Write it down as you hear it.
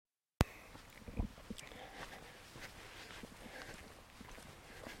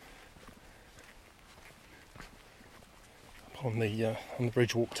on the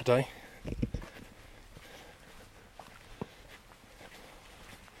bridge walk today.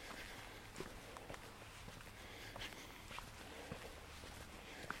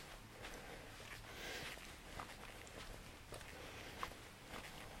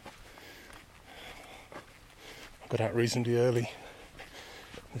 I got out reasonably early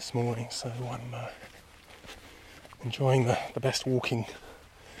this morning, so I'm enjoying the best walking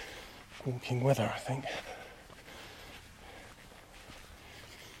weather, I think.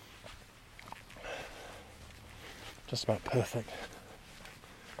 Just about perfect.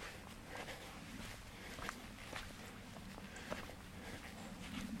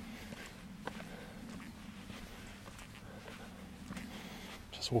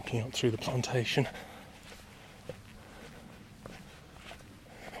 Just walking up through the plantation.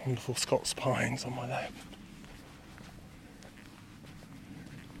 Wonderful Scots pines on my left.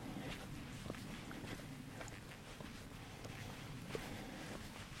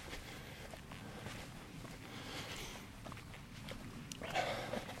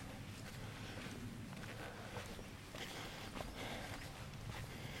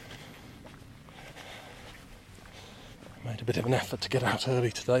 Made a bit of an effort to get out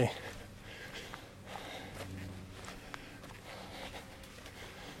early today.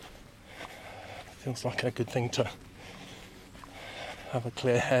 Feels like a good thing to have a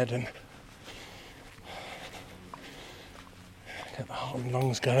clear head and get the heart and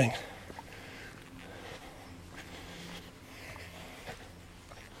lungs going.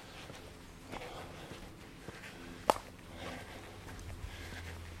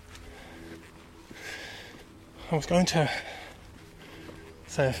 I was going to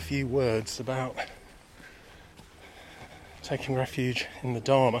say a few words about taking refuge in the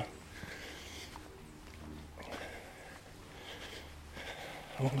Dharma.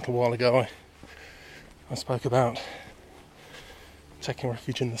 A little while ago I spoke about taking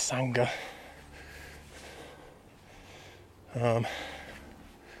refuge in the Sangha,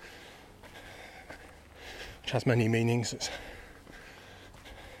 which has many meanings. It's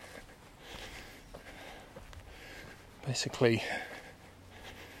basically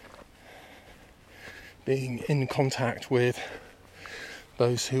being in contact with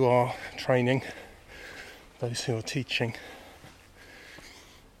those who are training, those who are teaching.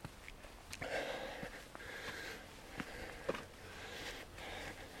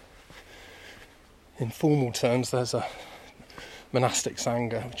 In formal terms, there's a monastic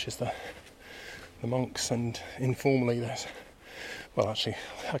Sangha, which is the monks, and informally there's, well actually,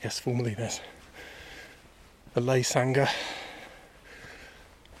 I guess formally there's the lay Sangha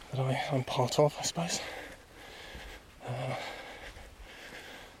that I'm part of, I suppose.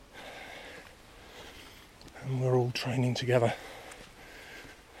 And we're all training together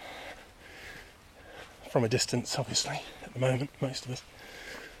from a distance, obviously, at the moment, most of us.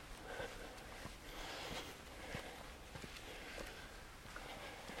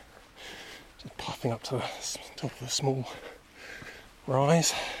 Just puffing up to the top of a small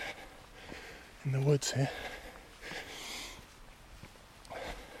rise in the woods here.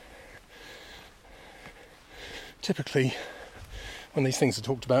 Typically, when these things are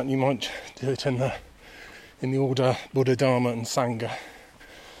talked about, you might do it in the order Buddha, Dharma and Sangha.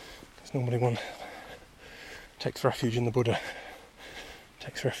 Because normally one takes refuge in the Buddha,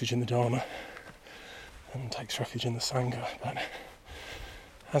 takes refuge in the Dharma, and takes refuge in the Sangha. But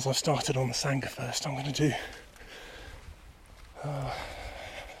as I've started on the Sangha first, I'm going to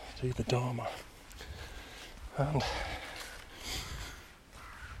do the Dharma. And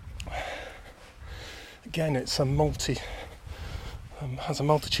again, it's has a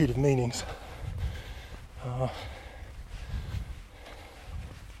multitude of meanings. The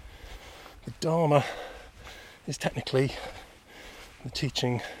Dharma is technically the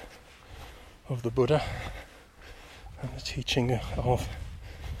teaching of the Buddha and the teaching of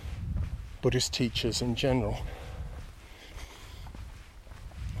Buddhist teachers in general.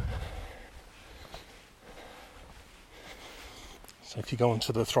 So if you go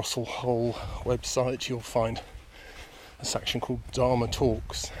onto the Throstle Hole website, you'll find a section called Dharma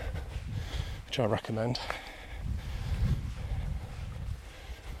Talks, which I recommend.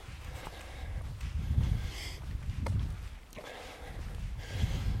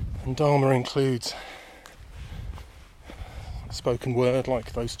 And Dharma includes spoken word,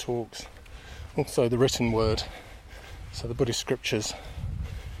 like those talks, also the written word. So the Buddhist scriptures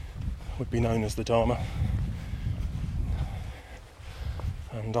would be known as the Dharma,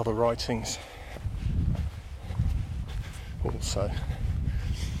 and other writings also.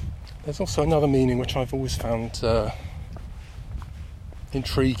 There's also another meaning which I've always found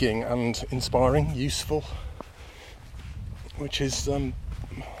intriguing and inspiring, useful, which is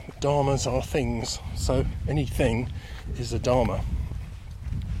dharmas are things, so anything is a dharma.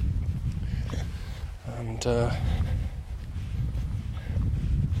 And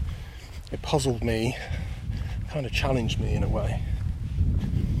it puzzled me, kind of challenged me in a way.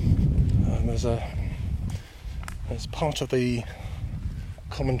 As part of the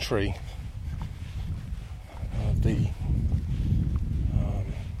commentary of the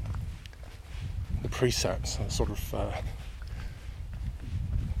precepts, a sort of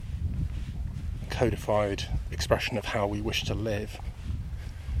codified expression of how we wish to live,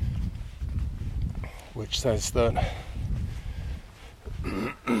 which says that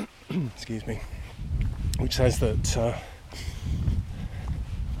excuse me, which says that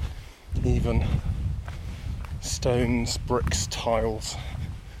even stones, bricks, tiles,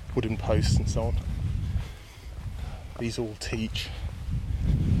 wooden posts and so on, these all teach.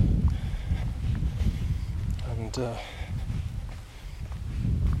 And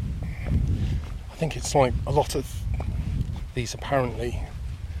I think it's like a lot of these apparently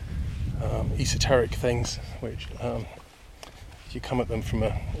esoteric things, which if you come at them from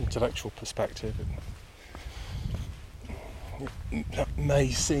an intellectual perspective, it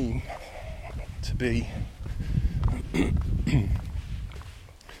may seem to be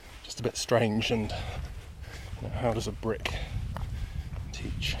just a bit strange. And how does a brick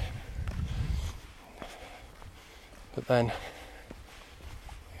teach? But then,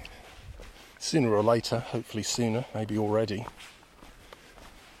 sooner or later, hopefully sooner, maybe already,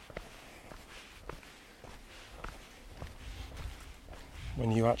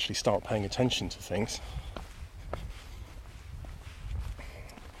 when you actually start paying attention to things,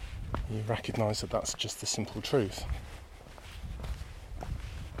 you recognise that that's just the simple truth.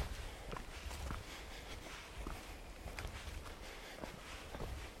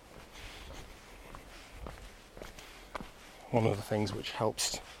 One of the things which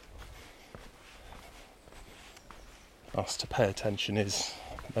helps us to pay attention is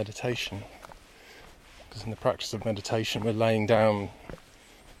meditation. Because in the practice of meditation, we're laying down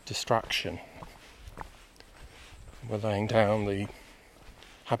distraction. We're laying down the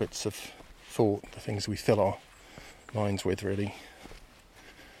habits of thought, the things we fill our minds with, really.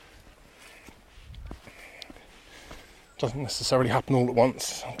 It doesn't necessarily happen all at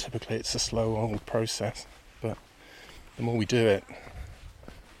once. Typically it's a slow old process, but the more we do it,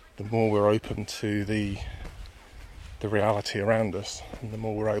 the more we're open to the reality around us, and the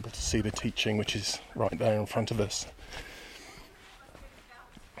more we're able to see the teaching which is right there in front of us.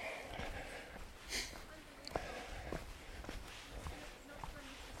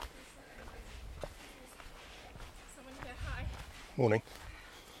 Morning.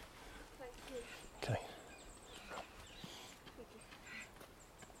 Thank you. Okay.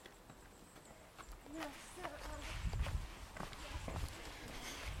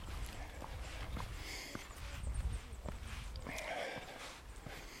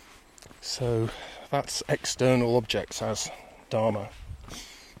 So that's external objects as Dharma.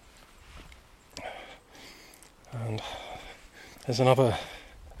 And there's another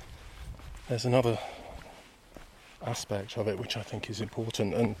aspect of it which I think is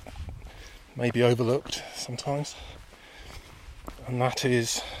important and maybe overlooked sometimes, and that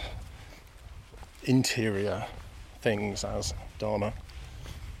is interior things as Dharma.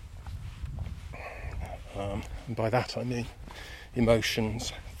 And by that I mean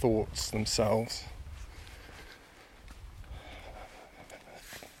emotions, thoughts themselves,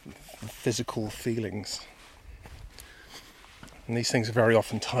 physical feelings. And these things are very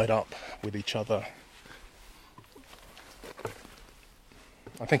often tied up with each other.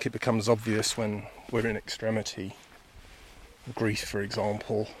 I think it becomes obvious when we're in extremity. Grief, for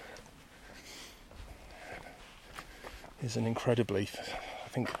example, is an incredibly, I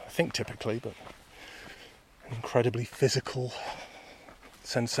think typically, but an incredibly physical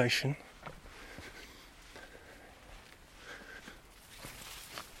sensation.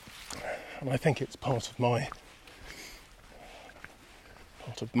 And I think it's part of my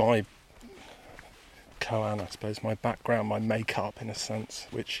koan, I suppose, my background, my makeup in a sense,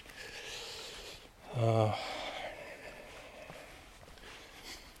 which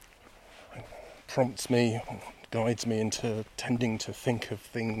prompts me, guides me into tending to think of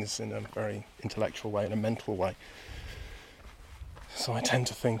things in a very intellectual way, in a mental way. So I tend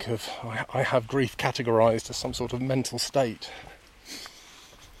to think of, I have grief categorised as some sort of mental state,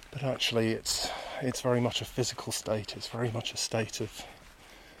 but actually it's very much a physical state. It's very much a state of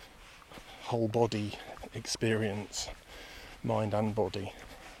whole body experience, mind and body.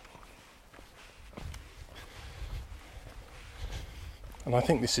 And I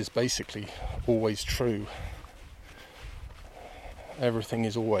think this is basically always true. everything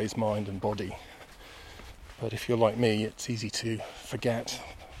is always mind and body. But if you're like me, it's easy to forget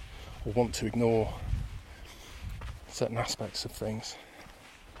or want to ignore certain aspects of things.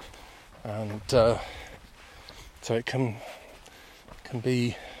 And so it can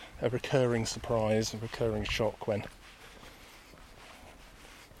be a recurring surprise, a recurring shock when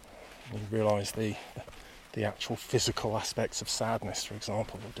you realise the actual physical aspects of sadness, for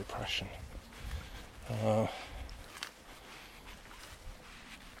example, or depression.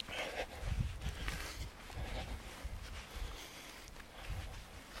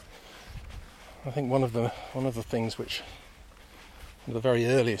 I think one of the very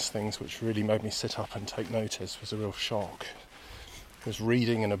earliest things which really made me sit up and take notice was a real shock. I was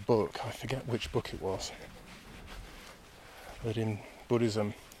reading in a book, I forget which book it was, but in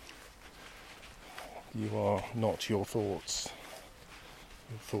Buddhism, you are not your thoughts.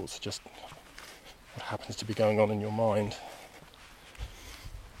 Your thoughts are just what happens to be going on in your mind.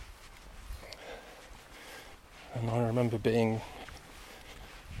 And I remember being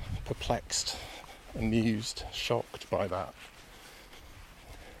perplexed, amused, shocked by that.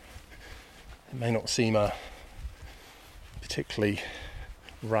 It may not seem a particularly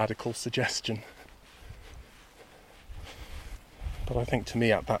radical suggestion, but I think to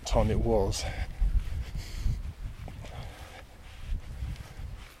me at that time it was.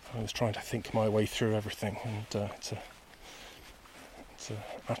 I was trying to think my way through everything, and it's an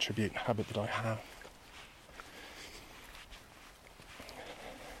attribute and habit that I have.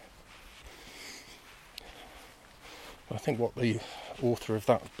 I think what the author of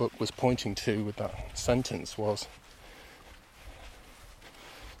that book was pointing to with that sentence was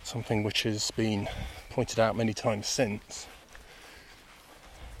something which has been pointed out many times since,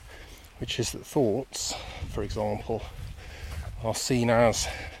 which is that thoughts, for example, are seen as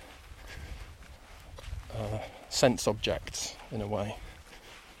sense objects in a way.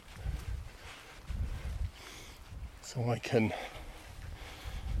 So I can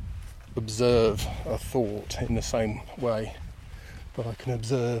observe a thought in the same way that I can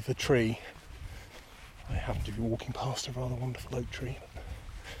observe a tree. I happen to be walking past a rather wonderful oak tree.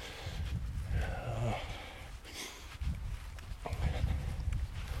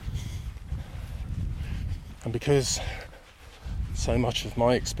 And because so much of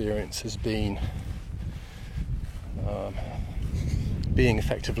my experience has been being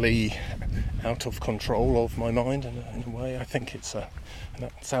effectively out of control of my mind in a way, I think it's and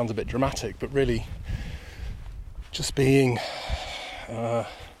that sounds a bit dramatic, but really just being in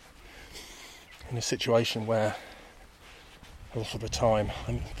a situation where a lot of the time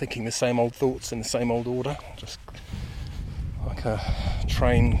I'm thinking the same old thoughts in the same old order, just like a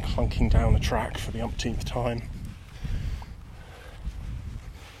train clunking down a track for the umpteenth time.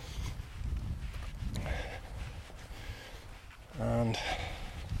 And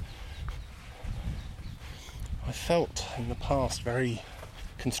I felt in the past very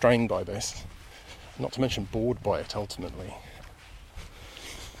constrained by this, not to mention bored by it ultimately.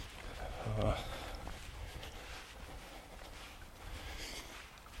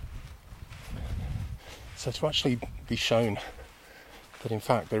 So to actually be shown that in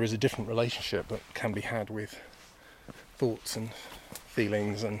fact there is a different relationship that can be had with thoughts and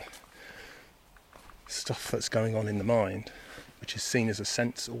feelings and stuff that's going on in the mind, which is seen as a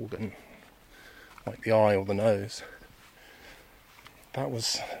sense organ, like the eye or the nose. That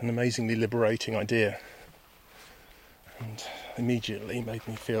was an amazingly liberating idea, and immediately made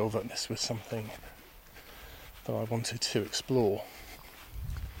me feel that this was something that I wanted to explore.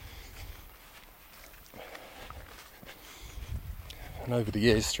 And over the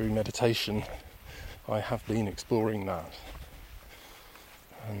years, through meditation, I have been exploring that.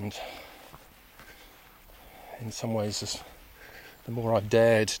 And in some ways, the more I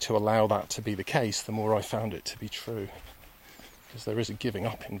dared to allow that to be the case, the more I found it to be true. Because there is a giving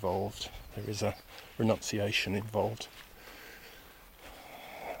up involved, there is a renunciation involved.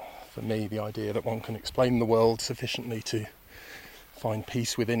 For me, the idea that one can explain the world sufficiently to find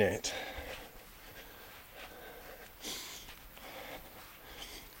peace within it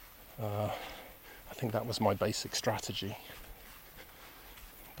I think that was my basic strategy.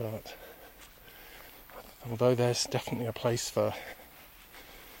 But although there's definitely a place for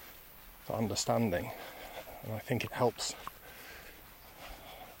understanding, and I think it helps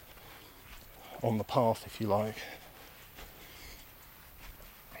on the path, if you like,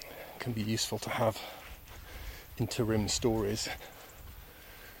 it can be useful to have interim stories,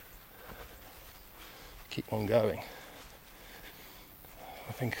 keep on going.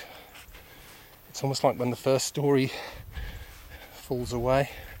 I think it's almost like when the first story falls away,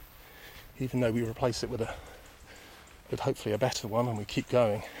 even though we replace it with a with hopefully a better one, and we keep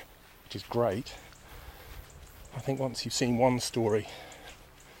going, which is great. I think once you've seen one story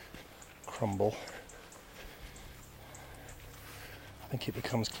crumble, I think it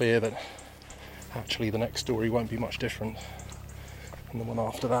becomes clear that actually the next story won't be much different, and the one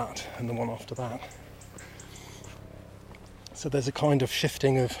after that, and the one after that. So there's a kind of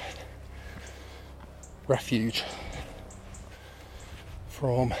shifting of refuge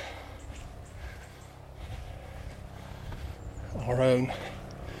from our own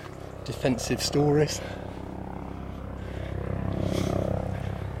defensive stories.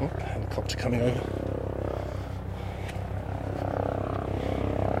 Oh, helicopter coming over.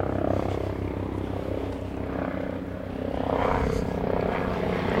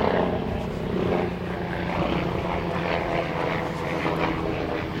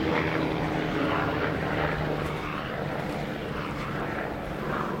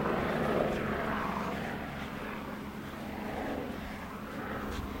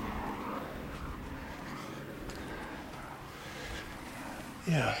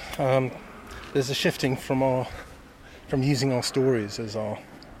 There's a shifting from using our stories as our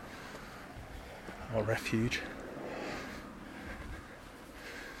refuge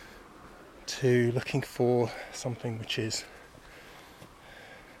to looking for something which is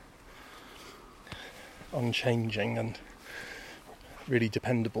unchanging and really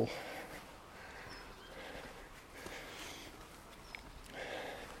dependable.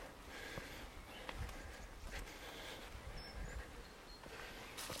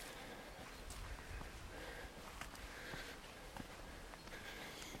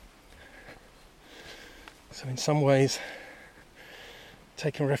 So in some ways,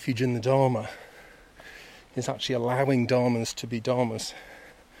 taking refuge in the Dharma is actually allowing Dharmas to be Dharmas,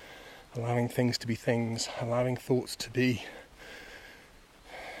 allowing things to be things, allowing thoughts to be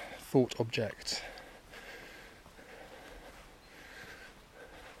thought objects.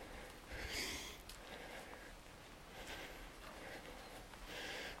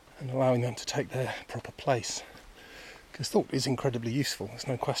 And allowing them to take their proper place. Because thought is incredibly useful, there's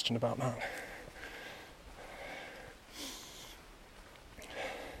no question about that.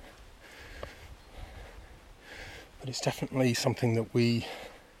 But it's definitely something that we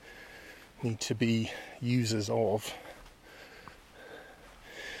need to be users of.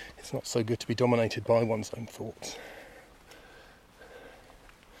 It's not so good to be dominated by one's own thoughts.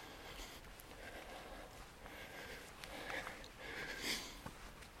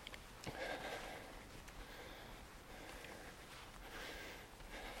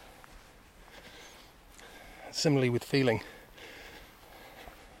 Similarly with feeling.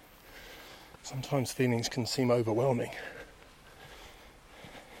 Sometimes feelings can seem overwhelming.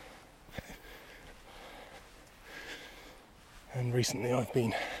 And recently I've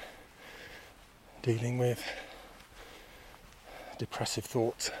been dealing with depressive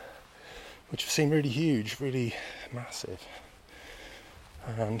thoughts, which have seemed really huge, really massive.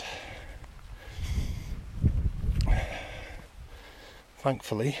 And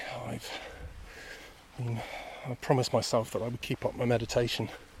thankfully I promised myself that I would keep up my meditation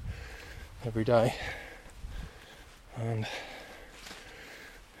every day, and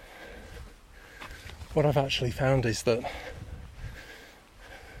what I've actually found is that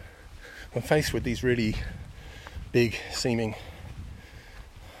when faced with these really big seeming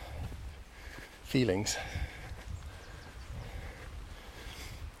feelings,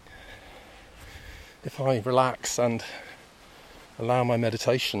 if I relax and allow my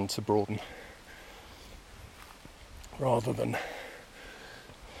meditation to broaden rather than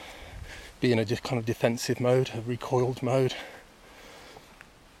be in a kind of defensive mode, a recoiled mode,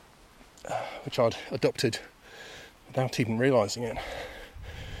 which I'd adopted without even realising it.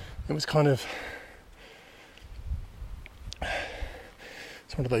 It was kind of,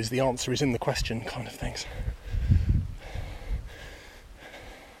 it's one of those the answer is in the question kind of things.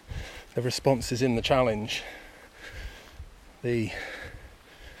 The response is in the challenge. The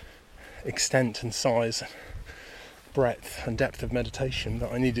extent and size, breadth and depth of meditation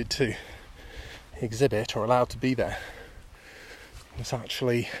that I needed to exhibit or allowed to be there was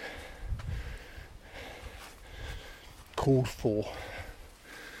actually called for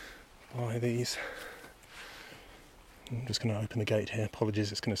by these. I'm just going to open the gate here.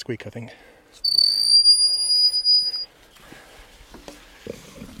 Apologies, it's going to squeak, I think.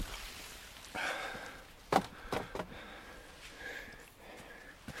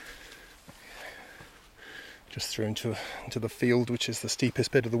 Just through into the field, which is the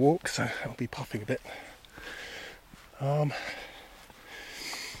steepest bit of the walk, so I'll be puffing a bit.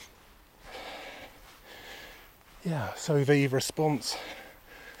 So the response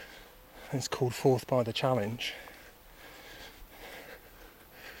is called forth by the challenge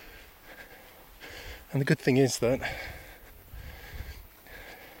And the good thing is that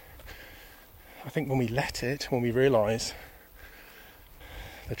I think when we let it, when we realise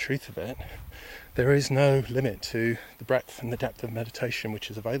the truth of it, there is no limit to the breadth and the depth of meditation which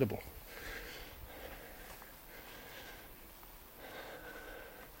is available.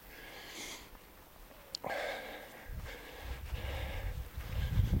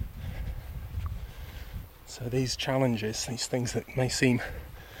 So these challenges, these things that may seem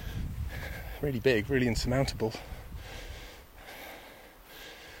really big, really insurmountable,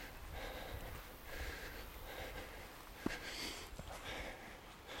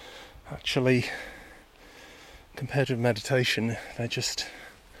 actually, compared with meditation, they're just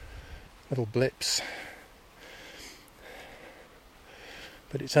little blips.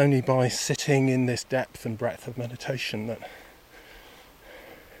 But it's only by sitting in this depth and breadth of meditation that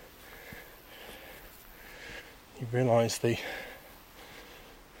you realise the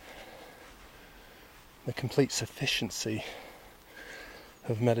complete sufficiency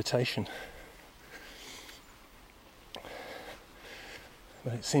of meditation.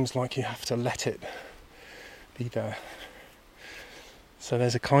 But it seems like you have to let it be there. So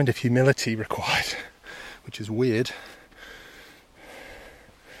there's a kind of humility required, which is weird.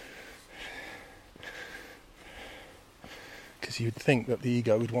 Because you'd think that the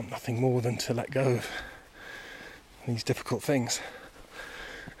ego would want nothing more than to let go of these difficult things.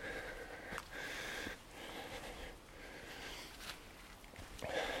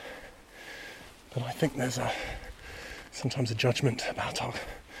 But I think there's sometimes a judgment about our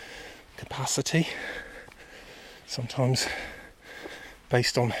capacity, sometimes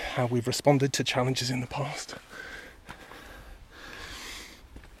based on how we've responded to challenges in the past.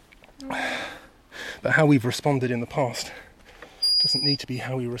 But how we've responded in the past doesn't need to be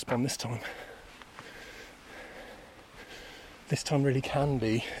how we respond this time. This time really can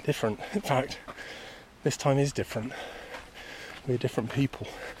be different. In fact, this time is different. We're different people.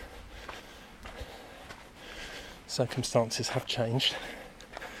 Circumstances have changed.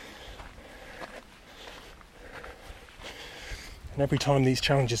 And every time these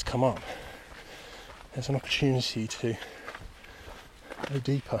challenges come up, there's an opportunity to go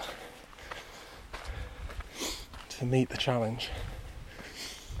deeper, to meet the challenge.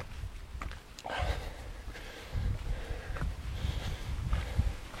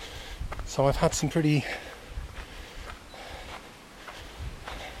 So I've had some pretty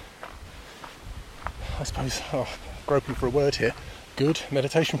groping for a word here, good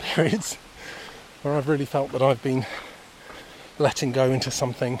meditation periods where I've really felt that I've been letting go into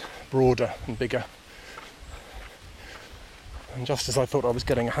something broader and bigger. And just as I thought I was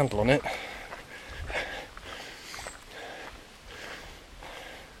getting a handle on it,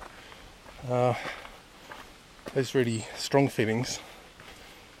 those really strong feelings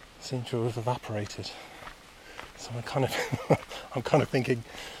seem to have evaporated. So I'm kind of thinking,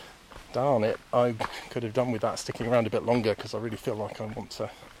 darn it, I could have done with that sticking around a bit longer, because I really feel like I want to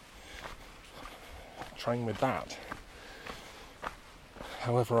train with that.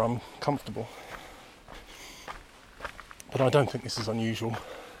 However, I'm comfortable. But I don't think this is unusual.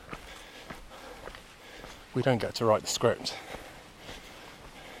 We don't get to write the script.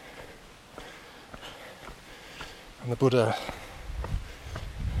 And the Buddha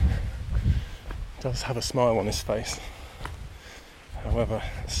does have a smile on his face, however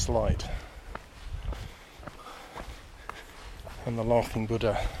slight. And the laughing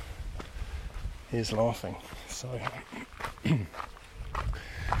Buddha is laughing. So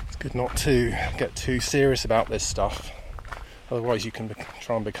it's good not to get too serious about this stuff. Otherwise you can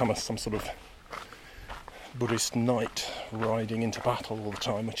try and become some sort of Buddhist knight riding into battle all the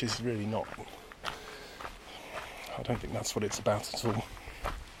time, which is really not. I don't think that's what it's about at all.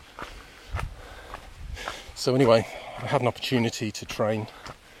 So anyway, I had an opportunity to train,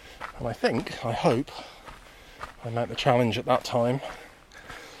 and I hope I met the challenge at that time,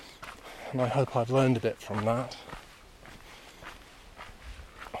 and I hope I've learned a bit from that.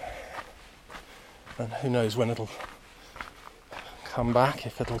 And who knows when it'll come back,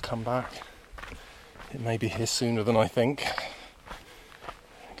 if it'll come back. It may be here sooner than I think,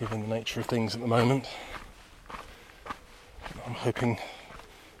 given the nature of things at the moment. I'm hoping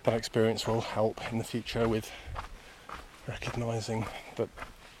that experience will help in the future with recognising that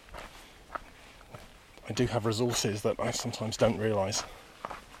I do have resources that I sometimes don't realise.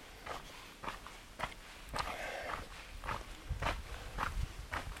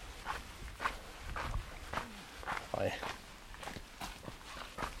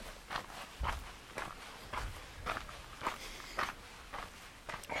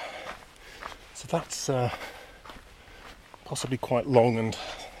 So that's possibly quite long and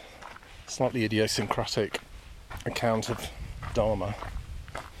slightly idiosyncratic account of Dharma,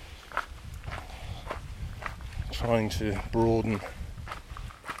 trying to broaden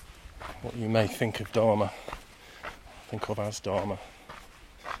what you may think of Dharma, think of as Dharma.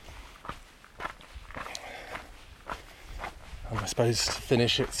 And I suppose to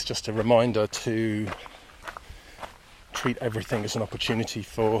finish, it's just a reminder to treat everything as an opportunity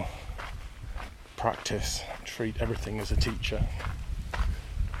for practice, treat everything as a teacher.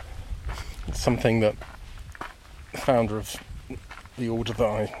 It's something that the founder of the order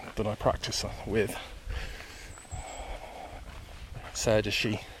that I practice with said as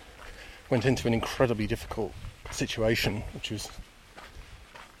she went into an incredibly difficult situation, which was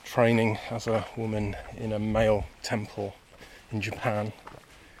training as a woman in a male temple in Japan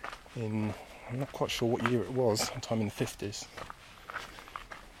in, I'm not quite sure what year it was, sometime in the 50s.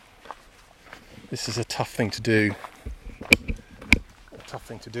 This is a tough thing to do.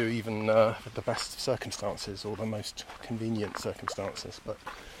 Even with the best circumstances or the most convenient circumstances. But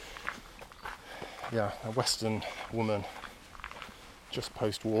yeah, a Western woman just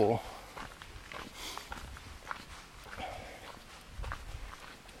post-war,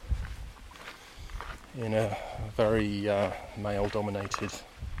 in a very male-dominated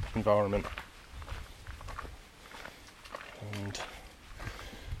environment, and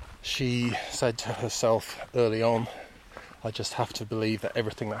she said to herself early on, I just have to believe that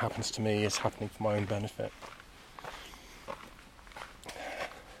everything that happens to me is happening for my own benefit.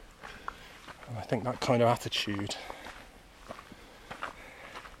 And I think that kind of attitude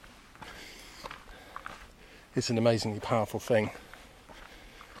is an amazingly powerful thing.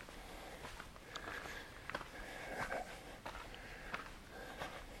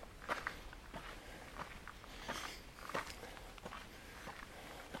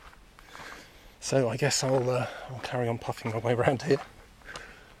 So I guess I'll carry on puffing my way around here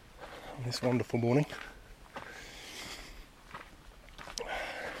on this wonderful morning.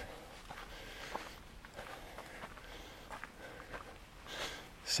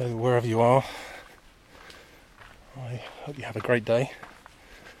 So wherever you are, I hope you have a great day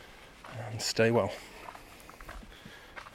and stay well.